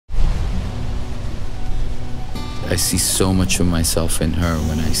I see so much of myself in her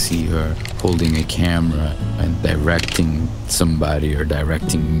when I see her holding a camera and directing somebody or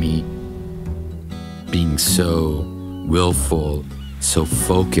directing me, being so willful, so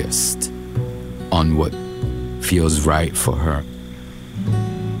focused on what feels right for her.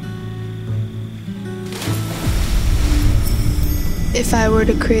 If I were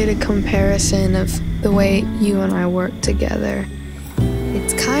to create a comparison of the way you and I work together,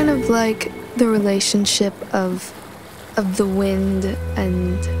 it's kind of like the relationship of the wind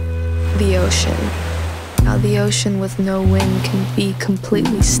and the ocean. Now, the ocean with no wind can be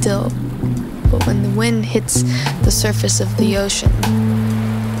completely still, but when the wind hits the surface of the ocean,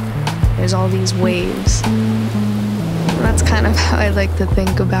 there's all these waves. And that's kind of how I like to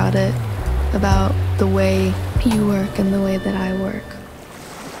think about it, about the way you work and the way that I work.